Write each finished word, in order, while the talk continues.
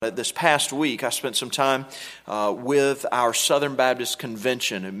This past week, I spent some time with our Southern Baptist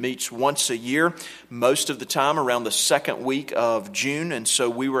Convention. It meets once a year, most of the time around the second week of June, and so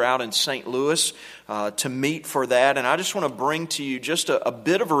we were out in St. Louis to meet for that. And I just want to bring to you just a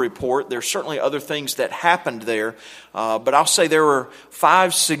bit of a report. There's certainly other things that happened there, but I'll say there were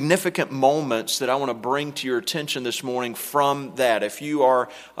 5 significant moments that I want to bring to your attention this morning from that. If you are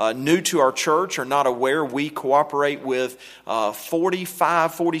new to our church or not aware, we cooperate with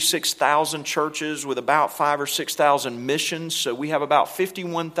 46,000 churches with about 5,000 or 6,000 missions. So we have about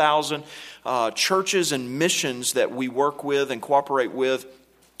 51,000 churches and missions that we work with and cooperate with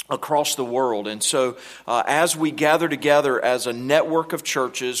across the world. And so as we gather together as a network of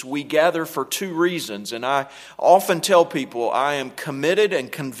churches, we gather for 2 reasons. And I often tell people I am committed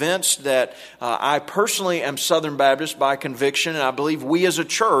and convinced that I personally am Southern Baptist by conviction, and I believe we as a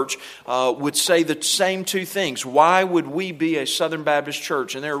church would say the same 2 things. Why would we be a Southern Baptist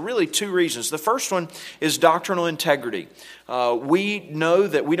church? And there are really 2 reasons. The first one is doctrinal integrity. We know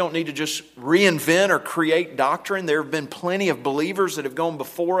that we don't need to just reinvent or create doctrine. There have been plenty of believers that have gone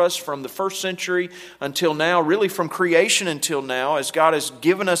before us from the first century until now, really from creation until now, as God has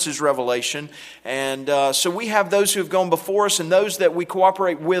given us His revelation. And so we have those who have gone before us and those that we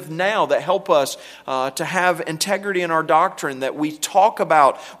cooperate with now that help us to have integrity in our doctrine, that we talk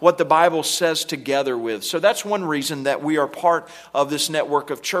about what the Bible says together with. So that's one reason that we are part of this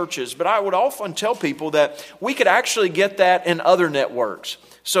network of churches. But I would often tell people that we could actually get that in other networks.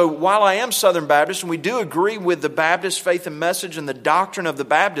 So while I am Southern Baptist and we do agree with the Baptist faith and message and the doctrine of the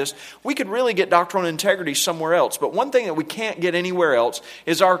Baptist, we could really get doctrinal integrity somewhere else. But one thing that we can't get anywhere else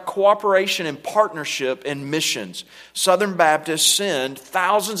is our cooperation and partnership in missions. Southern Baptists send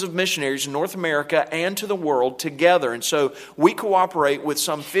thousands of missionaries in North America and to the world together. And so we cooperate with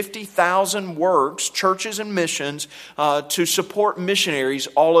some 50,000 works, churches and missions to support missionaries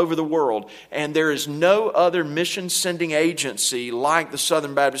all over the world. And there is no other mission sending agency like the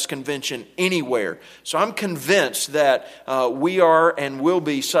Southern Baptist Convention anywhere. So I'm convinced that we are and will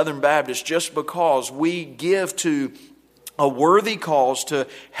be Southern Baptist just because we give to a worthy cause to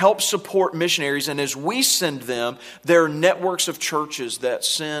help support missionaries. And as we send them, there are networks of churches that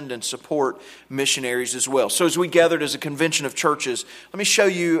send and support missionaries as well. So as we gathered as a convention of churches, let me show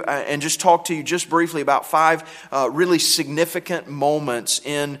you and just talk to you just briefly about 5 really significant moments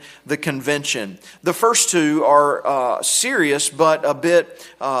in the convention. The first 2 are serious but a bit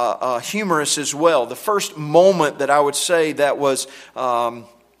humorous as well. The first moment that I would say that was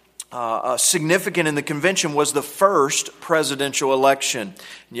significant in the convention was the first presidential election.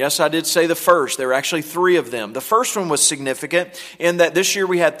 Yes, I did say the first. There were actually 3 of them. The first one was significant in that this year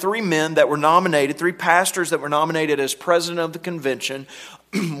we had 3 men that were nominated, 3 pastors that were nominated as president of the convention.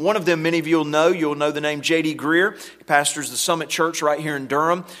 One of them, many of you will know. You'll know the name J.D. Greear. He pastors the Summit Church right here in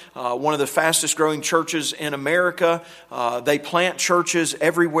Durham, one of the fastest growing churches in America. They plant churches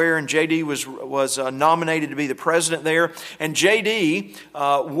everywhere, and J.D. was nominated to be the president there. And J.D.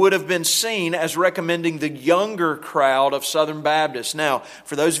 would have been seen as recommending the younger crowd of Southern Baptists. Now,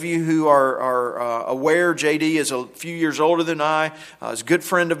 for those of you who are aware, J.D. is a few years older than I. He's a good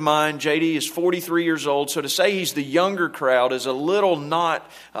friend of mine. J.D. is 43 years old, so to say he's the younger crowd is a little not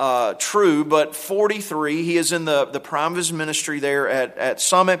true, but 43, he is in the prime of his ministry there at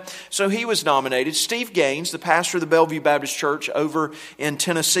Summit. So he was nominated. Steve Gaines, the pastor of the Bellevue Baptist Church over in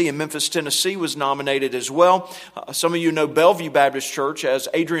Tennessee, in Memphis, Tennessee, was nominated as well. Some of you know Bellevue Baptist Church as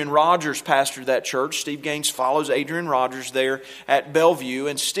Adrian Rogers pastored that church. Steve Gaines follows Adrian Rogers there at Bellevue,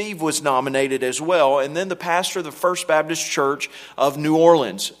 and Steve was nominated as well. And then the pastor of the First Baptist Church of New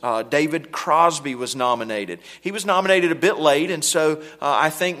Orleans, David Crosby, was nominated. He was nominated a bit late, and so I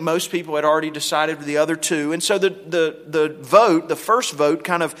think most people had already decided for the other 2. And so the vote, the first vote,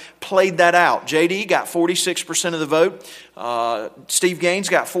 kind of played that out. J.D. got 46% of the vote. Steve Gaines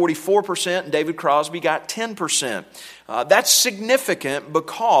got 44%, and David Crosby got 10%. That's significant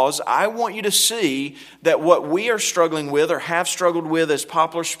because I want you to see that what we are struggling with or have struggled with as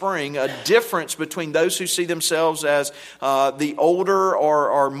Poplar Spring, a difference between those who see themselves as the older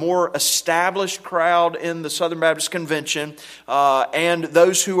or more established crowd in the Southern Baptist Convention and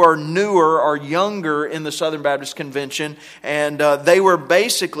those who are newer or younger in the Southern Baptist Convention. And they were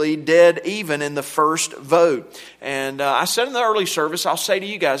basically dead even in the first vote. And I said in the early service, I'll say to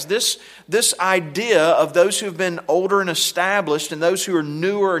you guys, this idea of those who have been older and established and those who are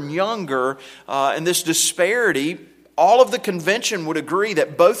newer and younger, and this disparity, all of the convention would agree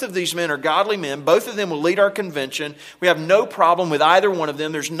that both of these men are godly men. Both of them will lead our convention. We have no problem with either one of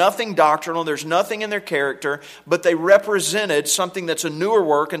them. There's nothing doctrinal. There's nothing in their character. But they represented something that's a newer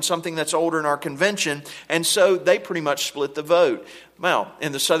work and something that's older in our convention. And so they pretty much split the vote. Well,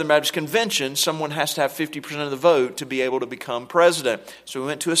 in the Southern Baptist Convention, someone has to have 50% of the vote to be able to become president. So we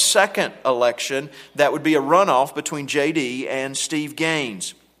went to a second election. That would be a runoff between J.D. and Steve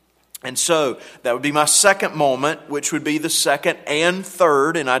Gaines. And so that would be my second moment, which would be the second and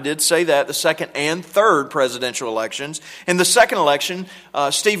third, and I did say that, the second and third presidential elections. In the second election,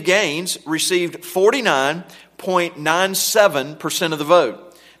 Steve Gaines received 49.97% of the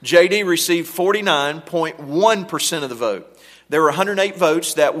vote. J.D. received 49.1% of the vote. There were 108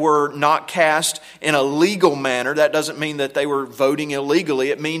 votes that were not cast in a legal manner. That doesn't mean that they were voting illegally.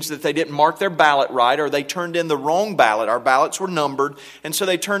 It means that they didn't mark their ballot right, or they turned in the wrong ballot. Our ballots were numbered, and so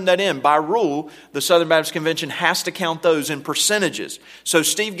they turned that in. By rule, the Southern Baptist Convention has to count those in percentages. So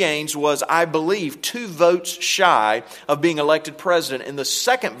Steve Gaines was, I believe, 2 votes shy of being elected president in the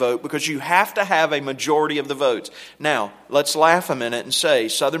second vote, because you have to have a majority of the votes. Now, let's laugh a minute and say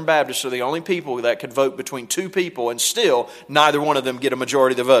Southern Baptists are the only people that could vote between 2 people and still neither one of them get a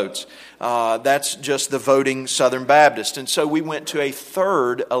majority of the votes. That's just the voting Southern Baptist. And so we went to a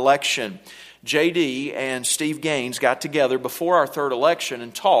third election. J.D. and Steve Gaines got together before our third election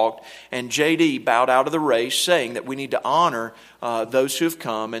and talked, and J.D. bowed out of the race, saying that we need to honor those who have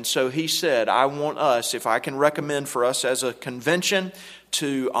come. And so he said, I want us, if I can recommend for us as a convention,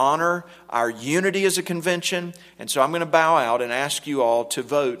 to honor our unity as a convention. And so I'm going to bow out and ask you all to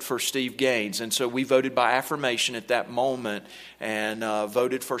vote for Steve Gaines. And so we voted by affirmation at that moment and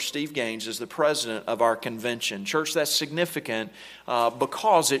voted for Steve Gaines as the president of our convention. Church, that's significant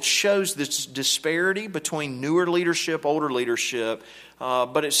because it shows this disparity between newer leadership, older leadership.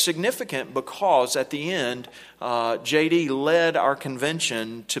 But it's significant because at the end, J.D. led our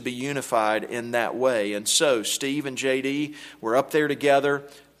convention to be unified in that way. And so Steve and J.D. were up there together,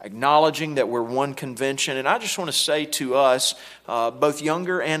 acknowledging that we're one convention. And I just want to say to us, both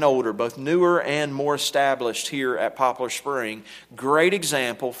younger and older, both newer and more established here at Poplar Spring, great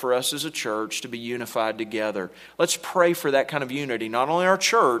example for us as a church to be unified together. Let's pray for that kind of unity, not only in our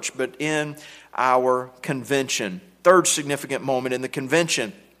church, but in our convention. Third significant moment in the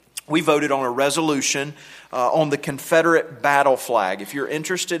convention, we voted on a resolution on the Confederate battle flag. If you're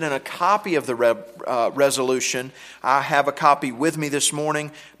interested in a copy of the resolution, I have a copy with me this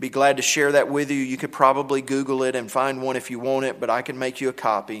morning. Be glad to share that with you. You could probably Google it and find one if you want it, but I can make you a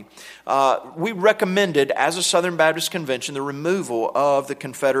copy. We recommended, as a Southern Baptist Convention, the removal of the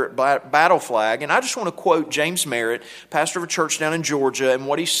Confederate battle flag. And I just want to quote James Merritt, pastor of a church down in Georgia, and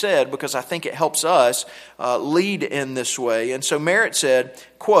what he said, because I think it helps us lead in this way. And so Merritt said,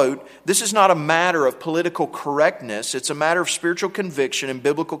 quote, "This is not a matter of political correctness. It's a matter of spiritual conviction and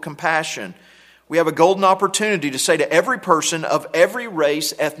biblical compassion. We have a golden opportunity to say to every person of every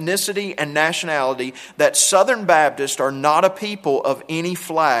race, ethnicity, and nationality that Southern Baptists are not a people of any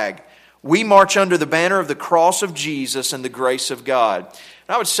flag. We march under the banner of the cross of Jesus and the grace of God."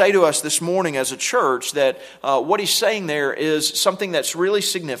 And I would say to us this morning as a church that what he's saying there is something that's really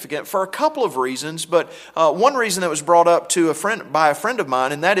significant for a couple of reasons, but one reason that was brought up by a friend of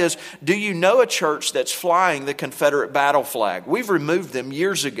mine, and that is, do you know a church that's flying the Confederate battle flag? We've removed them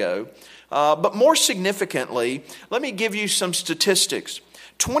years ago, but more significantly, let me give you some statistics.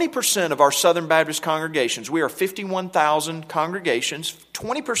 20% of our Southern Baptist congregations, we are 51,000 congregations,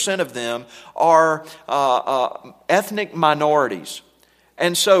 20% of them are ethnic minorities.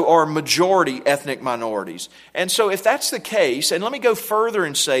 And so, are majority ethnic minorities. And so if that's the case, and let me go further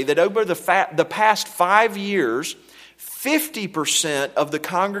and say that over the past 5 years, 50% of the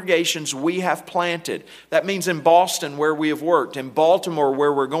congregations we have planted, that means in Boston where we have worked, in Baltimore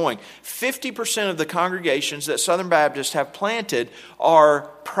where we're going, 50% of the congregations that Southern Baptists have planted are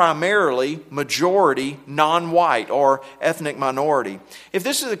primarily majority non-white or ethnic minority. If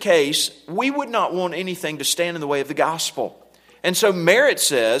this is the case, we would not want anything to stand in the way of the gospel. And so Merritt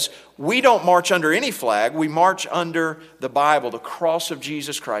says, we don't march under any flag, we march under the Bible, the cross of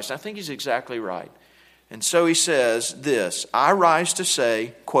Jesus Christ. And I think he's exactly right. And so he says this, I rise to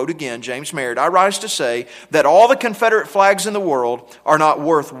say, quote again, James Merritt, I rise to say that all the Confederate flags in the world are not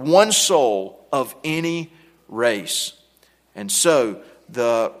worth one soul of any race. And so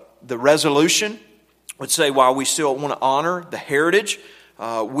the resolution would say, while we still want to honor the heritage,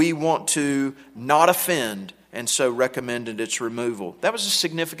 we want to not offend, and so recommended its removal. That was a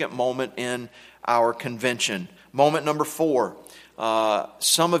significant moment in our convention. Moment number 4.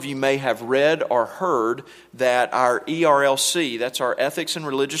 Some of you may have read or heard that our ERLC, that's our Ethics and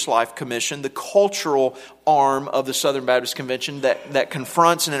Religious Life Commission, the cultural arm of the Southern Baptist Convention that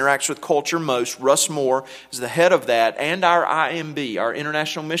confronts and interacts with culture most, Russ Moore is the head of that, and our IMB, our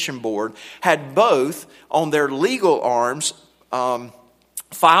International Mission Board, had both on their legal arms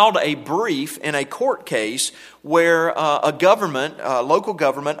filed a brief in a court case where a local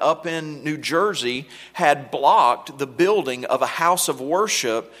government up in New Jersey had blocked the building of a house of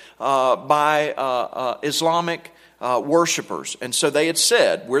worship by Islamic worshipers. And so they had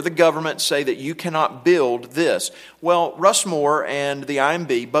said, we're the government, say that you cannot build this. Well, Russ Moore and the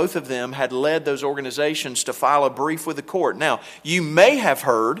IMB, both of them had led those organizations to file a brief with the court. Now, you may have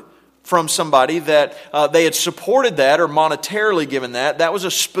heard from somebody that they had supported that or monetarily given that. That was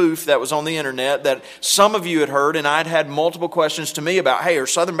a spoof that was on the internet that some of you had heard, and I'd had multiple questions to me about, hey, are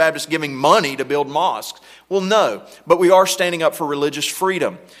Southern Baptists giving money to build mosques? Well, no, but we are standing up for religious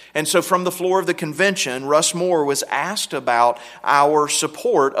freedom. And so from the floor of the convention, Russ Moore was asked about our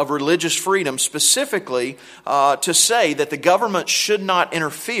support of religious freedom, specifically to say that the government should not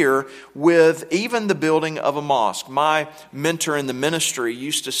interfere with even the building of a mosque. My mentor in the ministry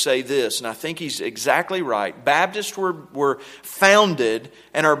used to say this, and I think he's exactly right. Baptists were founded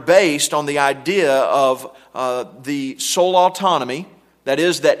and are based on the idea of the soul autonomy, that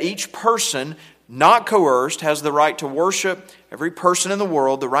is, that each person, not coerced, has the right to worship, every person in the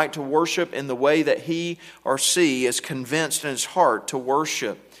world, the right to worship in the way that he or she is convinced in his heart to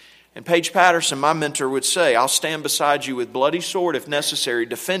worship. And Paige Patterson, my mentor, would say, I'll stand beside you with bloody sword if necessary,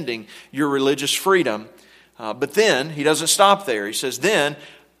 defending your religious freedom. But then, he doesn't stop there. He says, then,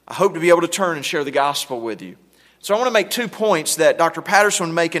 I hope to be able to turn and share the gospel with you. So I want to make 2 points that Dr. Patterson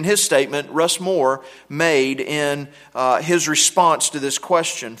would make in his statement, Russ Moore made in his response to this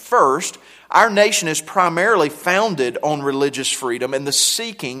question. First, our nation is primarily founded on religious freedom and the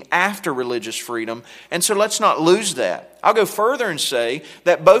seeking after religious freedom, and so let's not lose that. I'll go further and say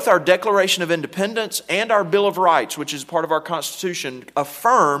that both our Declaration of Independence and our Bill of Rights, which is part of our Constitution,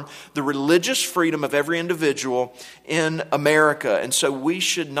 affirm the religious freedom of every individual in America, and so we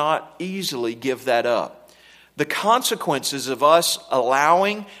should not easily give that up. The consequences of us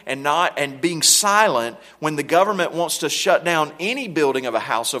allowing and being silent when the government wants to shut down any building of a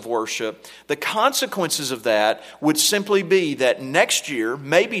house of worship, the consequences of that would simply be that next year,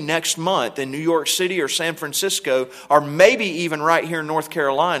 maybe next month in New York City or San Francisco, or maybe even right here in North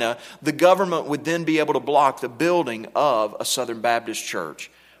Carolina, the government would then be able to block the building of a Southern Baptist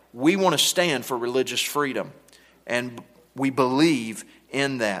church. We want to stand for religious freedom, and we believe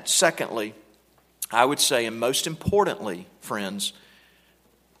in that. Secondly, I would say, and most importantly, friends,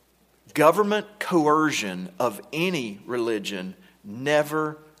 government coercion of any religion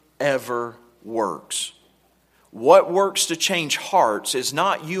never, ever works. What works to change hearts is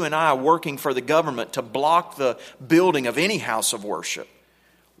not you and I working for the government to block the building of any house of worship.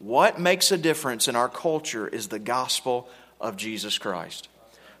 What makes a difference in our culture is the gospel of Jesus Christ.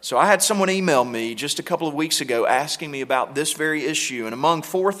 So I had someone email me just a couple of weeks ago asking me about this very issue. And among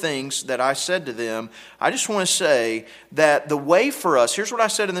 4 things that I said to them, I just want to say that the way for us, here's what I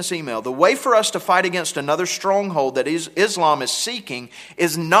said in this email, the way for us to fight against another stronghold that Islam is seeking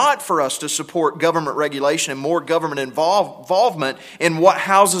is not for us to support government regulation and more government involvement in what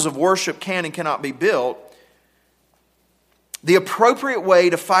houses of worship can and cannot be built. The appropriate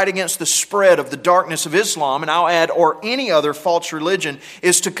way to fight against the spread of the darkness of Islam, and I'll add, or any other false religion,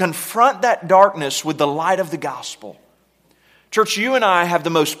 is to confront that darkness with the light of the gospel. Church, you and I have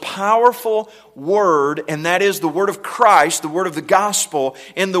the most powerful word, and that is the word of Christ, the word of the gospel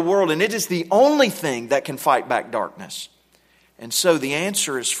in the world, and it is the only thing that can fight back darkness. And so the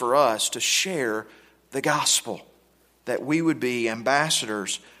answer is for us to share the gospel, that we would be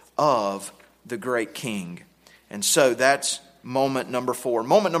ambassadors of the great King. And so that's moment number 4.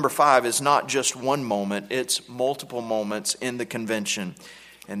 Moment number 5 is not just one moment, it's multiple moments in the convention.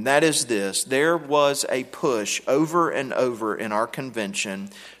 And that is this: there was a push over and over in our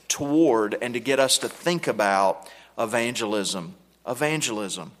convention toward and to get us to think about evangelism.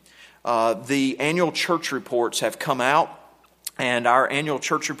 The annual church reports have come out, and our annual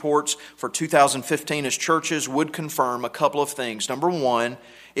church reports for 2015 as churches would confirm a couple of things. Number 1,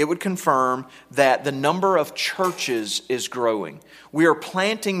 it would confirm that the number of churches is growing. We are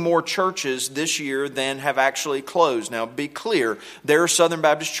planting more churches this year than have actually closed. Now, be clear, there are Southern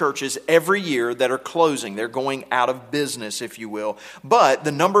Baptist churches every year that are closing. They're going out of business, if you will. But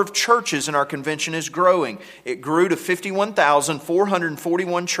the number of churches in our convention is growing. It grew to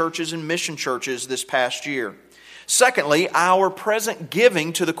 51,441 churches and mission churches this past year. Secondly, our present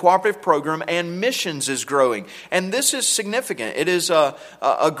giving to the cooperative program and missions is growing. And this is significant. It is a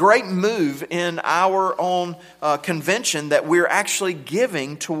great move in our own convention that we're actually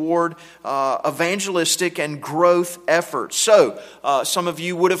giving toward evangelistic and growth efforts. So, some of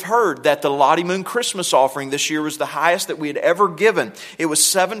you would have heard that the Lottie Moon Christmas offering this year was the highest that we had ever given. It was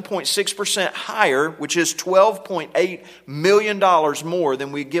 7.6% higher, which is $12.8 million more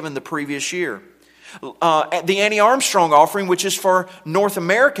than we'd given the previous year. The Annie Armstrong offering, which is for North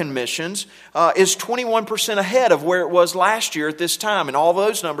American missions, is 21% ahead of where it was last year at this time. And all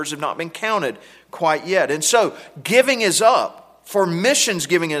those numbers have not been counted quite yet. And so giving is up. For missions,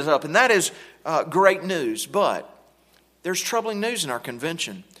 giving is up. And that is great news. But there's troubling news in our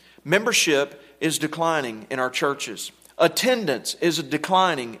convention. Membership is declining in our churches. Attendance is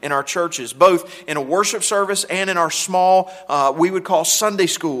declining in our churches, both in a worship service and in our small, we would call Sunday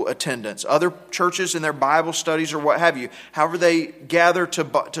school attendance. Other churches in their Bible studies or what have you, however they gather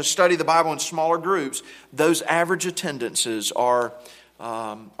to study the Bible in smaller groups, those average attendances are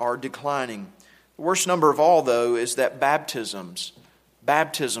declining. The worst number of all, though, is that baptisms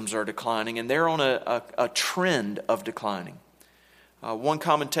are declining, and they're on a trend of declining. One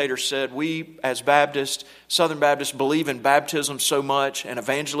commentator said, we as Baptists, Southern Baptists, believe in baptism so much and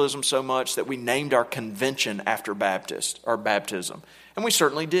evangelism so much that we named our convention after baptism. And we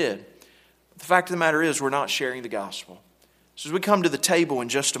certainly did. But the fact of the matter is we're not sharing the gospel. So as we come to the table in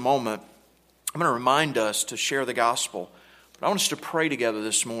just a moment, I'm going to remind us to share the gospel. But I want us to pray together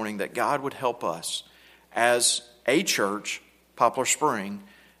this morning that God would help us as a church, Poplar Spring,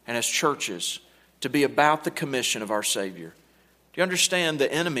 and as churches to be about the commission of our Savior. Do you understand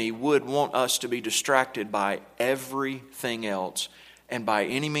the enemy would want us to be distracted by everything else and by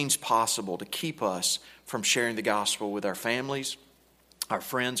any means possible to keep us from sharing the gospel with our families, our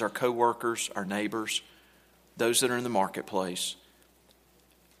friends, our co-workers, our neighbors, those that are in the marketplace.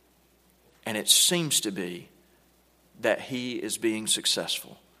 And it seems to be that he is being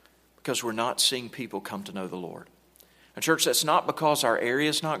successful because we're not seeing people come to know the Lord. And church, that's not because our area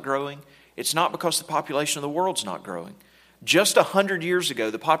is not growing. It's not because the population of the world's not growing. Just 100 years ago,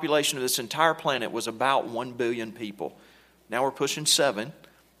 the population of this entire planet was about 1 billion people. Now we're pushing 7.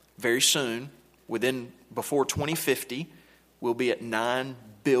 Very soon, before 2050, we'll be at 9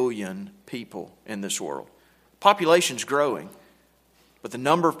 billion people in this world. Population's growing, but the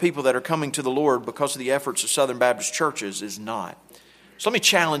number of people that are coming to the Lord because of the efforts of Southern Baptist churches is not. So let me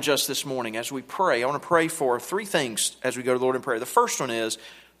challenge us this morning as we pray. I want to pray for 3 things as we go to the Lord in prayer. The first one is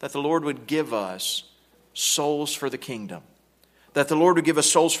that the Lord would give us souls for the kingdom. That the Lord would give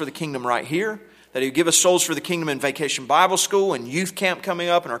us souls for the kingdom right here. That He would give us souls for the kingdom in Vacation Bible School and youth camp coming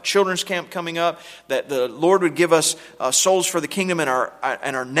up and our children's camp coming up. That the Lord would give us souls for the kingdom in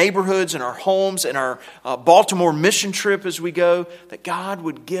our neighborhoods, in our homes, in our Baltimore mission trip as we go. That God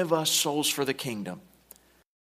would give us souls for the kingdom.